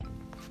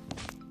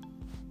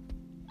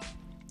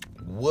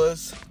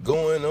What's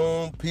going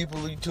on, people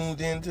who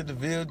tuned in to the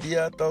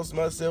VLD I Thoughts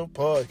Myself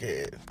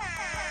podcast?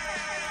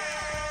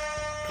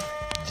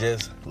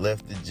 Just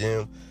left the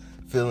gym,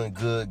 feeling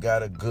good,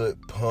 got a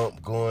good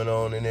pump going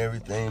on and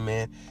everything,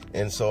 man.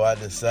 And so I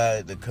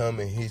decided to come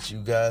and hit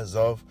you guys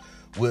off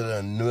with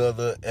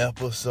another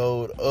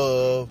episode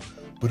of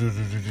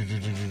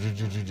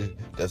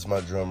that's my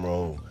drum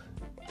roll.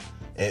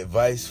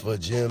 Advice for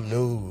Gym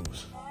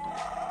Noobs.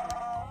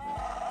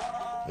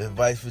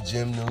 Advice for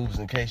Gym Noobs,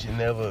 in case you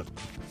never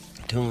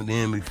tuned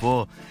in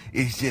before,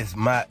 it's just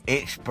my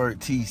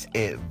expertise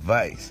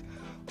advice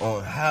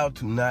on how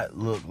to not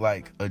look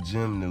like a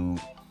gym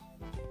noob,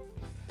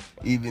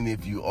 even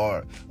if you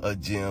are a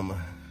gym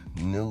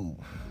noob.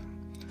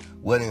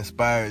 What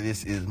inspired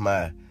this is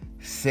my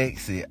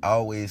sexy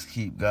Always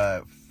Keep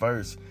God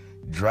First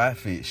dry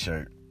fit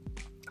shirt.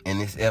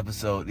 And this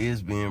episode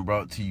is being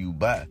brought to you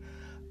by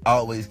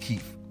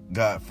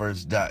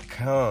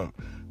alwayskeepgodfirst.com.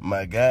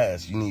 My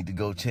guys, you need to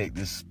go check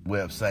this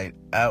website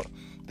out.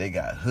 They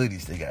got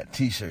hoodies, they got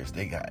t-shirts,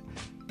 they got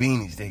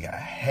beanies, they got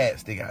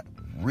hats, they got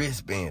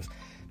wristbands,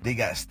 they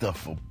got stuff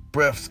for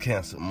breast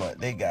cancer month,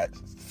 they got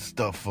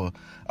stuff for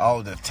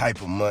all the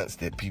type of months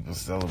that people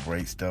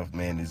celebrate stuff,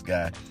 man. This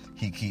guy,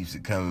 he keeps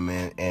it coming,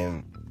 man.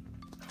 And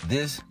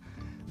this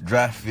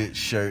dry fit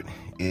shirt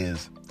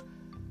is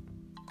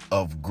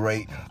of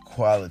great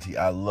quality.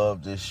 I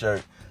love this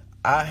shirt.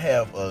 I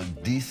have a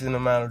decent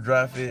amount of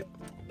dry fit,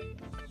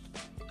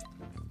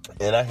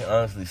 and I can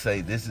honestly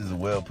say this is a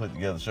well put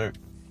together shirt.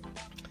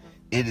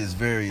 It is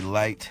very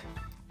light.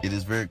 It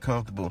is very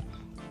comfortable.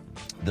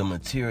 The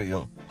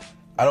material,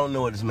 I don't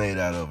know what it's made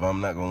out of.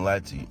 I'm not going to lie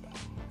to you.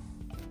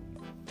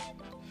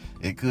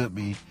 It could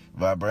be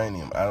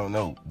vibranium. I don't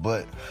know.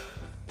 But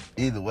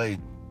either way,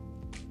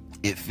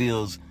 it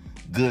feels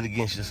good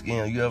against your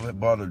skin. You ever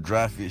bought a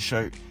dry fit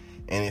shirt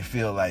and it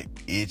feel like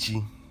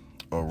itchy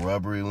or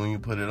rubbery when you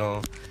put it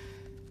on?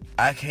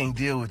 I can't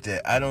deal with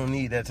that. I don't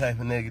need that type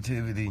of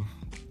negativity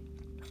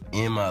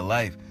in my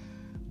life.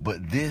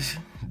 But this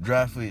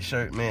dry fit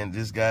shirt, man,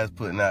 this guy's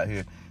putting out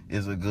here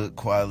is a good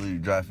quality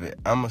dry fit.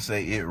 I'm gonna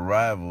say it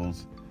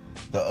rivals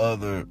the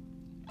other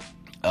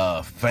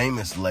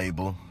famous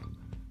label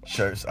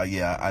shirts.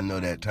 Yeah, I know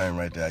that term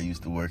right there. I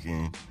used to work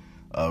in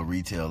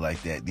retail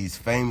like that. These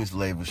famous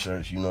label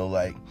shirts, you know,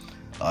 like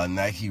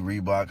Nike,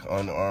 Reebok,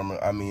 Under Armour.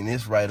 I mean,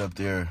 it's right up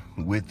there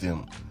with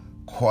them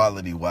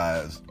quality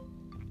wise.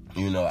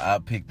 You know, I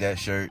picked that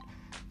shirt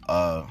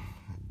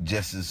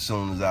just as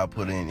soon as I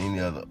put on any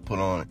of the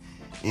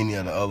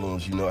other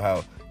ones. You know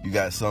how you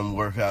got some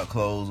workout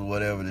clothes or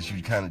whatever that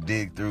you kind of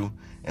dig through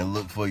and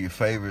look for your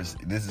favorites.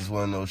 This is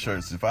one of those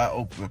shirts. If I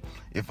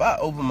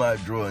open my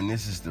drawer and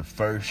this is the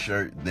first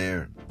shirt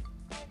there,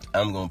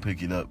 I'm gonna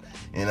pick it up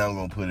and I'm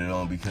gonna put it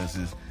on because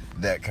it's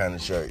that kind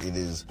of shirt. It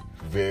is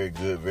very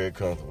good, very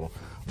comfortable.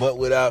 But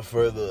without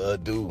further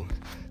ado,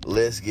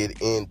 let's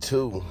get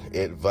into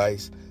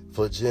advice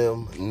for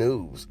gym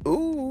noobs.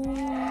 Ooh.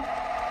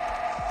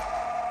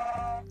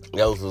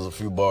 Those was a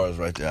few bars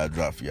right there I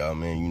dropped for y'all,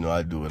 man. You know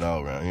I do it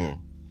all around here.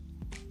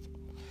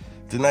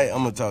 Tonight,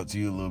 I'm going to talk to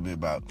you a little bit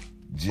about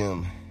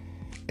gym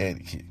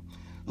etiquette.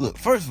 Look,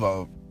 first of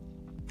all,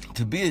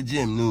 to be a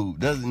gym noob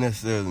doesn't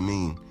necessarily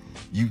mean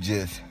you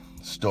just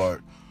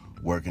start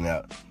working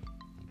out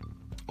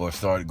or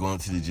started going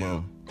to the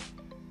gym.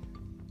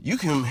 You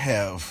can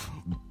have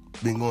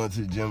been going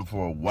to the gym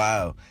for a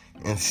while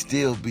and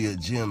still be a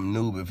gym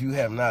noob if you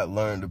have not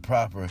learned the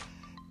proper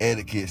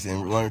etiquettes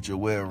and learned your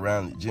way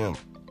around the gym.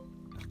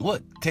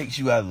 What takes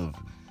you out of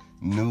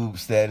noob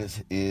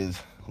status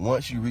is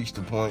once you reach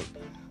the point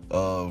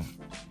of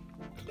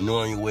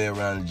knowing your way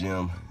around the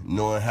gym,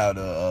 knowing how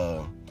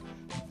to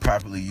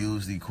properly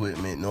use the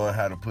equipment, knowing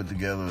how to put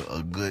together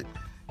a good,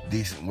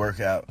 decent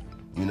workout,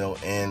 you know,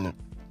 and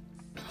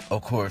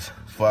of course,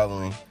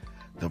 following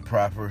the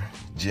proper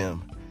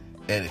gym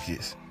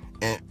etiquettes.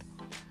 And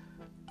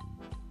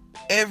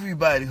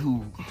everybody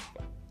who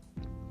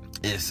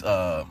is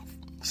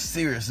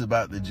serious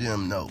about the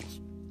gym knows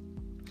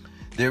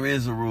there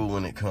is a rule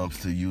when it comes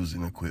to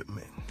using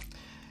equipment.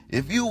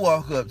 If you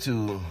walk up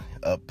to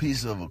a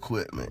piece of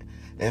equipment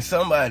and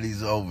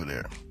somebody's over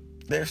there,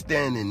 they're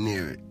standing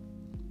near it,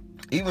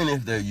 even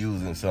if they're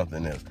using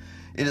something else,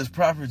 it is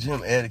proper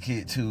gym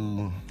etiquette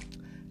to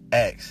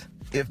ask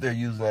if they're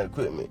using that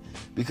equipment,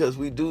 because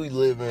we do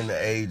live in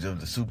the age of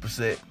the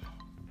superset,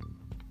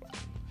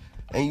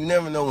 and you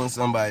never know when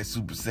somebody's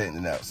supersetting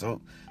it out.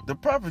 So the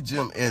proper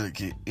gym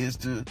etiquette is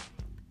to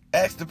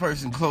ask the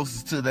person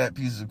closest to that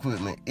piece of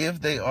equipment if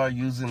they are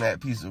using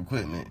that piece of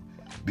equipment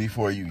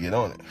before you get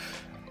on it.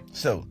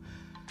 So,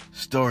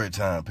 story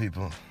time,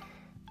 people.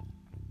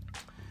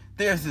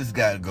 There's this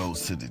guy who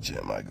goes to the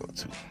gym I go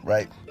to,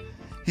 right?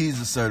 He's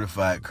a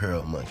certified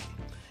curl monkey.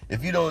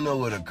 If you don't know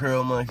what a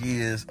curl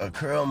monkey is a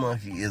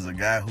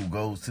guy who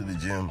goes to the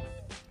gym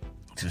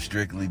to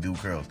strictly do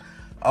curls.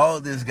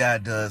 All this guy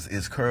does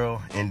is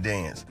curl and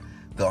dance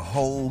the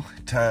whole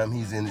time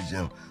he's in the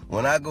gym.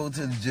 When I go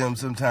to the gym,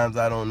 sometimes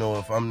I don't know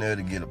if I'm there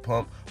to get a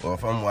pump or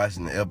if I'm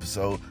watching the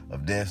episode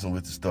of Dancing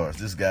with the Stars.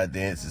 This guy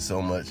dances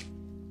so much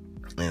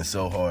and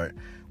so hard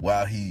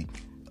while he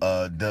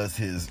does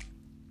his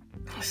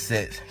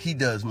sets. He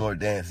does more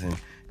dancing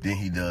than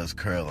he does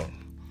curling.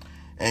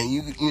 And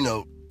you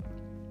know,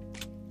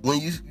 when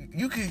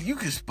you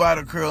can spot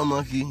a curl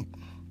monkey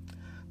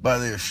by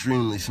their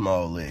extremely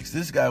small legs.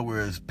 This guy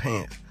wears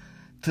pants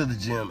to the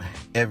gym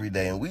every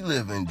day, and we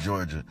live in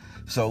Georgia.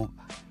 So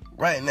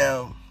right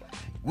now,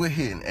 we're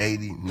hitting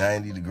 80,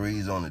 90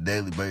 degrees on a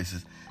daily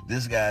basis.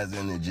 This guy's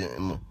in the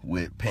gym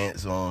with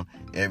pants on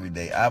every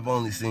day. I've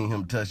only seen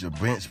him touch a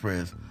bench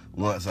press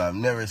once. I've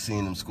never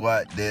seen him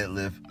squat,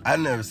 deadlift. I've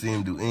never seen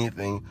him do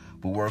anything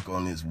but work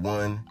on this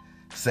one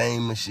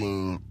same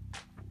machine,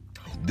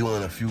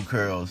 doing a few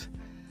curls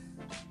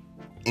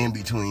in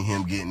between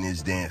him getting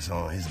his dance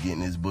on, he's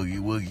getting his boogie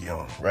woogie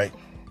on, right?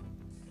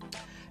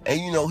 And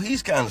you know,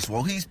 he's kind of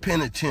swole. He's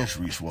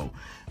penitentiary swole.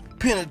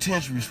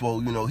 Penitentiary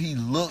swole, you know, he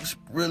looks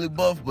really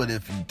buff, but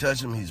if you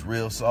touch him, he's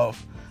real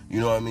soft. You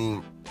know what I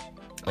mean?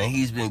 And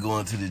he's been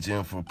going to the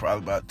gym for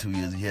probably about 2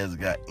 years. He hasn't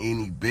got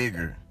any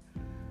bigger,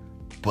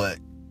 but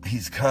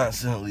he's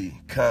constantly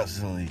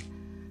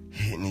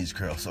hitting these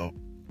curls. So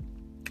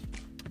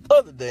the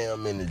other day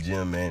I'm in the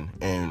gym, man,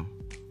 and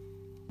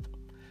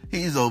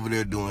he's over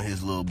there doing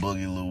his little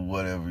boogie, little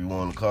whatever you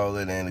want to call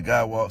it, and the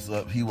guy walks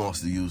up. He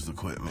wants to use the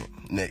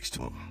equipment next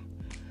to him.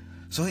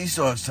 So he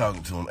starts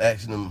talking to him,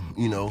 asking him,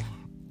 you know,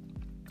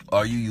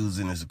 are you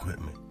using this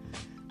equipment?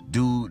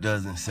 Dude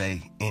doesn't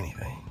say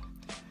anything.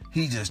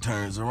 He just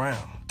turns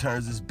around,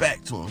 turns his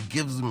back to him,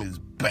 gives him his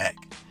back.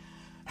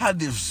 How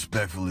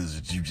disrespectful is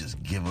it you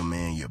just give a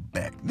man your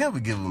back? Never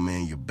give a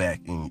man your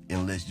back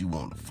unless you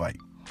want to fight,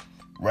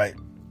 right?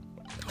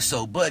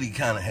 So Buddy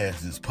kind of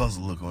has this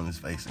puzzled look on his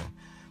face,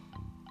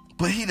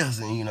 but he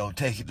doesn't, you know,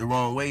 take it the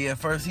wrong way. At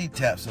first, he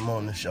taps him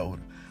on the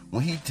shoulder.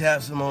 When he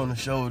taps him on the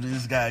shoulder,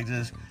 this guy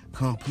just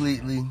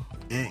completely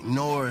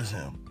ignores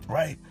him,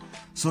 right?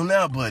 So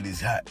now Buddy's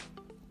hot.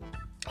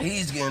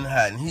 He's getting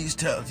hot, and he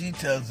tells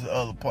the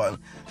other partner,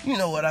 you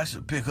know what, I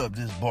should pick up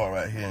this bar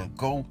right here and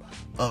go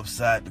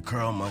upside the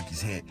curl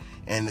monkey's head.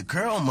 And the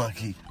curl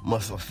monkey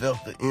must have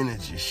felt the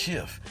energy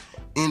shift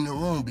in the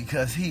room,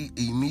 because he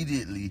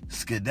immediately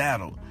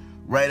skedaddled.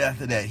 Right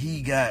after that,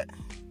 he got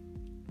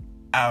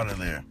out of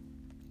there.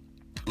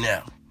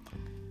 Now,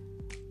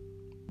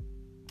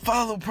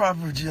 follow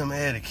proper gym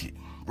etiquette,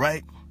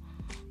 right?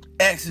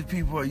 Ask if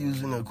people are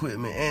using the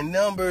equipment. And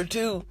number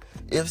 2,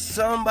 if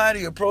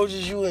somebody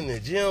approaches you in the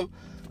gym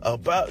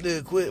about the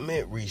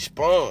equipment,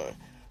 respond,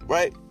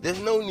 right? There's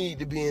no need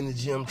to be in the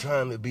gym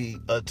trying to be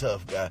a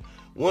tough guy.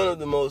 One of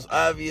the most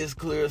obvious,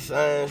 clear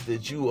signs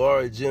that you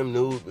are a gym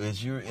noob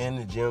is you're in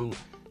the gym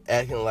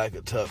acting like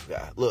a tough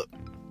guy. Look,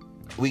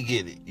 we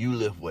get it. You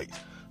lift weights.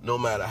 No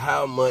matter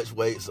how much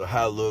weights or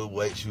how little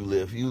weights you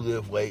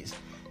lift weights.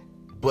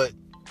 But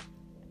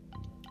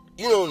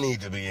you don't need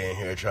to be in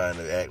here trying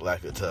to act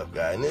like a tough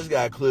guy. And this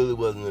guy clearly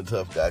wasn't a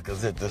tough guy,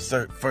 because at the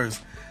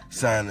first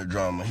sign of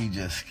drama, he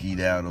just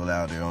skedaddled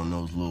out there on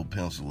those little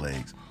pencil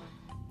legs.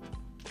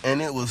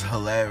 And it was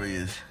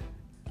hilarious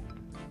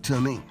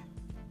to me.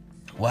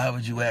 Why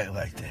would you act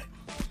like that?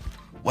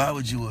 Why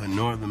would you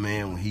ignore the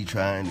man when he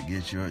trying to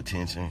get your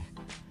attention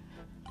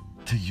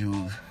to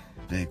use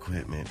the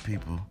equipment?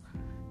 People,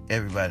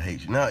 everybody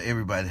hates you. Now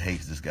everybody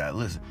hates this guy.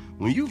 Listen,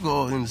 when you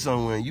go into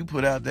somewhere and you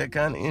put out that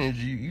kind of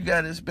energy, you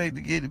got to expect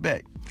to get it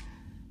back.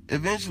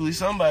 Eventually,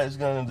 somebody's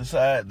going to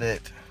decide that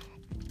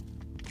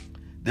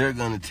they're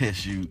going to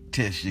test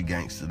your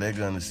gangster. They're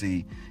going to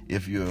see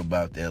if you're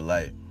about their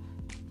life.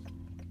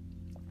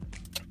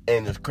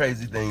 And the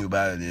crazy thing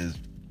about it is,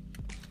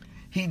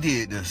 he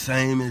did the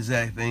same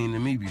exact thing to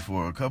me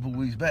before a couple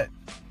weeks back.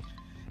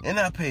 And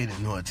I paid it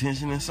no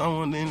attention, and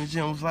someone in the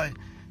gym was like,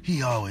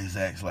 he always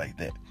acts like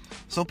that.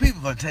 So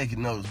people are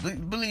taking notice.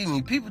 Believe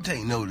me, people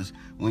take notice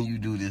when you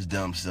do this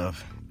dumb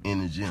stuff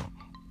in the gym.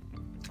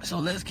 So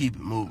let's keep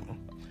it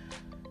moving.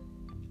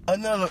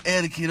 Another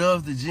etiquette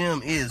of the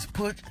gym is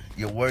put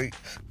your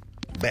weights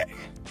back.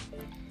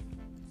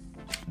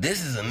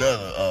 This is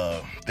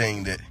another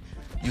thing that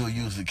you'll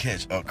usually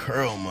catch a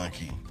curl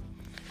monkey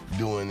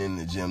doing in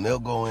the gym. They'll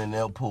go in,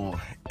 they'll pull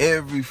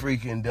every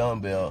freaking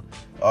dumbbell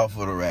off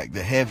of the rack,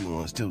 the heavy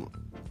ones too,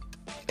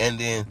 and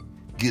then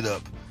get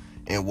up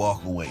and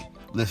walk away.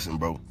 Listen,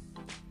 bro,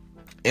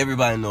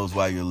 everybody knows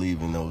why you're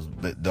leaving those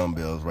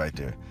dumbbells right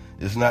there.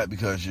 It's not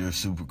because you're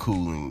super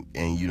cool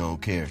and you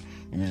don't care.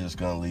 You're just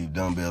going to leave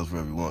dumbbells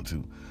wherever you want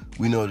to.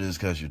 We know this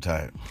because you're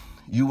tired.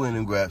 You went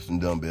and grabbed some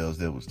dumbbells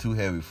that was too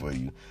heavy for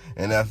you,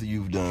 and after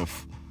you've done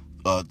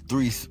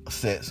 3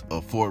 sets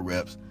of 4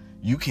 reps,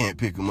 you can't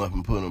pick them up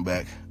and put them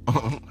back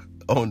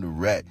on the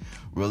rack.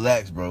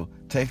 Relax, bro.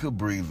 Take a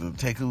breather.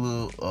 Take a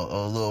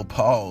little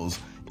pause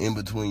in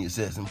between your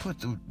sets and put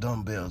the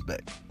dumbbells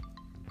back.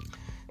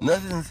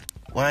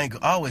 I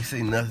always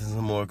say nothing's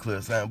a more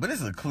clear sign, but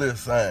it's a clear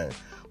sign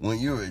when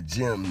you're a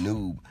gym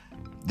noob,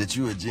 that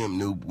you're a gym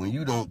noob, when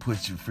you don't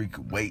put your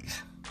freaking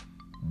weights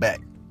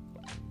back.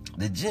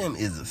 The gym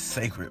is a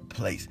sacred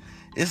place.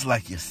 It's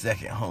like your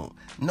second home.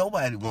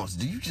 Nobody wants.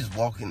 Do you just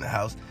walk in the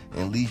house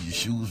and leave your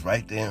shoes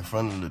right there in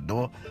front of the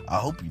door? I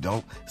hope you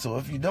don't. So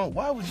if you don't,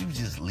 why would you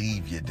just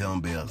leave your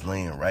dumbbells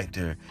laying right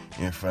there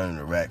in front of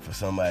the rack for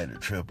somebody to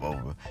trip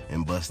over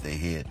and bust their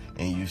head,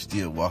 and you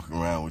still walking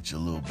around with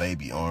your little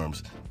baby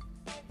arms,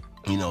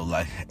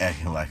 like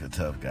acting like a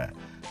tough guy?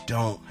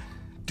 Don't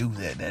do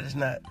that. That is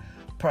not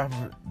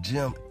proper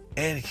gym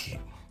etiquette.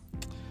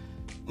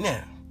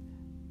 Now,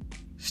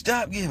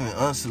 stop giving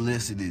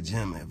unsolicited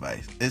gym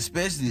advice,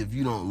 especially if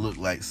you don't look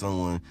like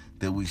someone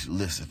that we should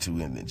listen to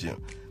in the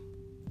gym.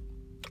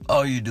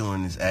 All you're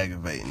doing is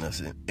aggravating us,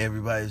 and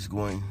everybody's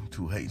going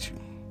to hate you.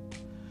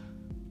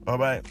 All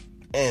right?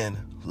 And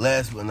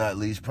last but not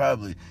least,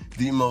 probably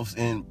the most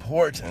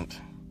important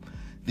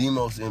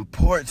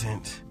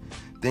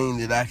thing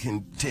that I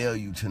can tell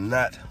you to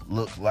not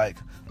look like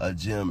a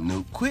gym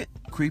noob. Quit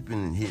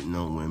creeping and hitting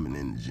on women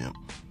in the gym.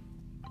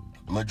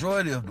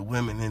 Majority of the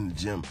women in the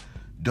gym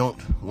don't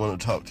want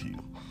to talk to you.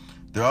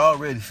 They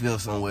already feel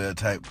some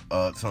type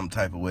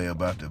of way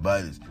about their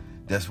bodies.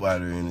 That's why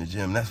they're in the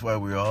gym. That's why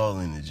we're all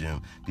in the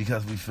gym,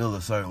 because we feel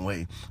a certain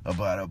way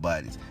about our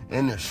bodies.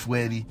 And they're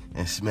sweaty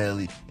and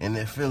smelly, and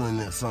they're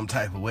feeling some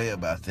type of way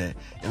about that.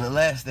 And the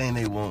last thing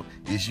they want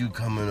is you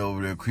coming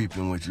over there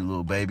creeping with your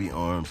little baby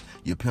arms,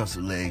 your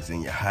pencil legs,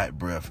 and your hot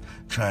breath,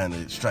 trying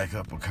to strike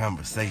up a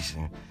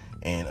conversation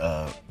and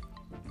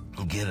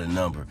get a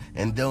number.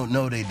 And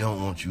they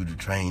don't want you to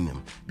train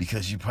them,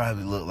 because you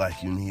probably look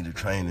like you need a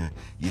trainer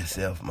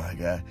yourself, my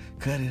guy.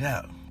 Cut it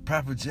out.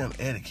 Proper gym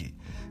etiquette.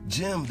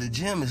 The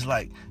gym is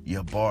like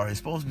your bar. It's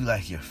supposed to be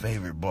like your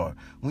favorite bar.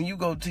 When you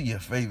go to your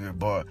favorite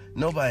bar,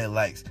 nobody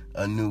likes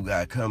a new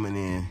guy coming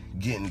in,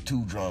 getting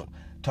too drunk,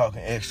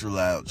 talking extra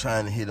loud,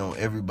 trying to hit on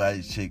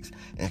everybody's chicks,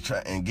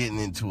 and getting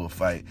into a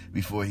fight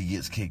before he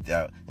gets kicked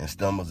out and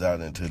stumbles out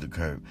into the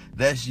curb.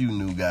 That's you,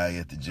 new guy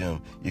at the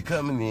gym. You're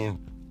coming in,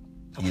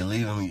 you're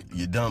leaving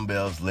your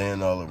dumbbells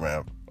laying all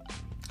around.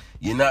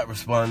 You're not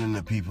responding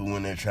to people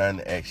when they're trying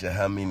to ask you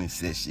how many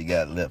sets you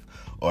got left,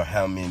 or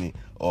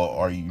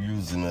are you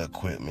using the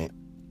equipment.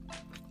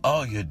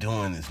 All you're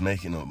doing is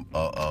making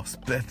a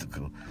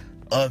spectacle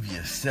of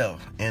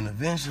yourself. And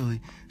eventually,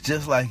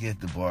 just like at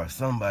the bar,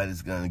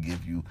 somebody's going to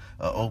give you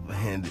an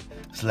open-handed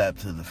slap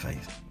to the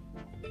face.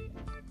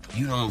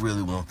 You don't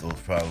really want those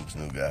problems,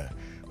 new guy.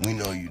 We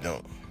know you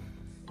don't.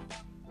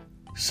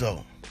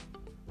 So,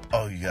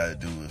 all you got to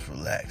do is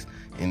relax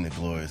in the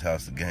glorious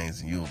house of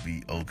gains, and you'll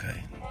be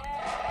okay.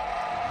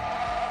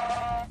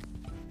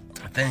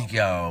 Thank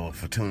y'all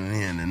for tuning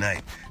in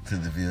tonight to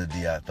the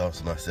VLDI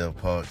Thoughts of Myself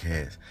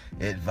podcast.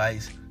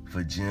 Advice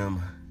for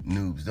gym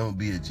noobs. Don't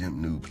be a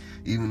gym noob.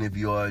 Even if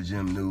you are a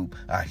gym noob,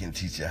 I can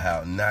teach you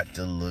how not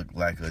to look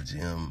like a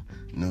gym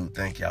noob.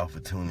 Thank y'all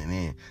for tuning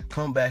in.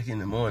 Come back in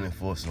the morning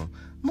for some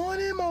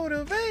morning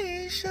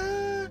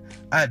motivation.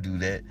 I do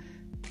that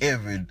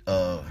every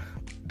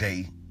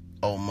day,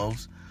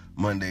 almost,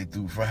 Monday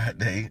through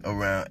Friday,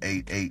 around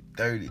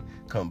 8:30.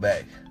 Come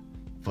back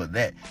for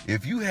that.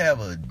 If you have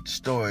a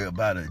story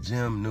about a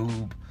gym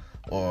noob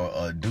or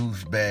a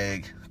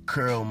douchebag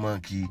curl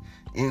monkey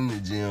in the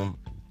gym,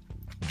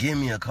 give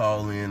me a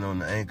call in on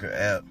the Anchor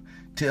app.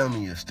 Tell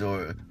me your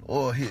story,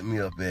 or hit me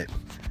up at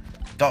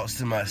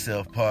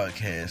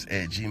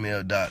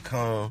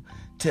thoughtstomyselfpodcast@gmail.com.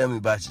 Tell me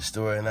about your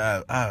story, and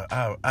I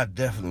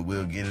definitely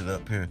will get it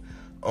up here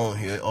on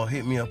here, or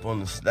hit me up on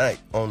the Snipe.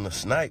 What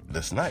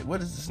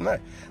is the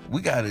Snipe?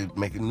 We got to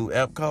make a new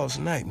app called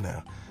Snipe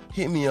now.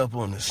 Hit me up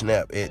on the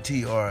Snap at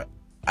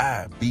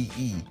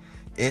TRIBESHYT.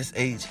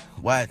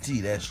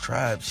 That's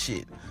tribe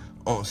shit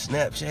on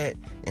Snapchat,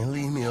 and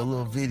leave me a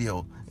little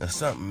video or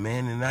something,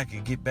 man, and I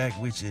can get back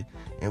with you,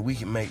 and we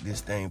can make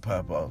this thing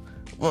pop off.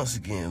 Once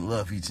again,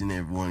 love each and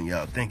every one of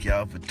y'all. Thank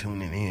y'all for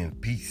tuning in.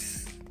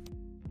 Peace.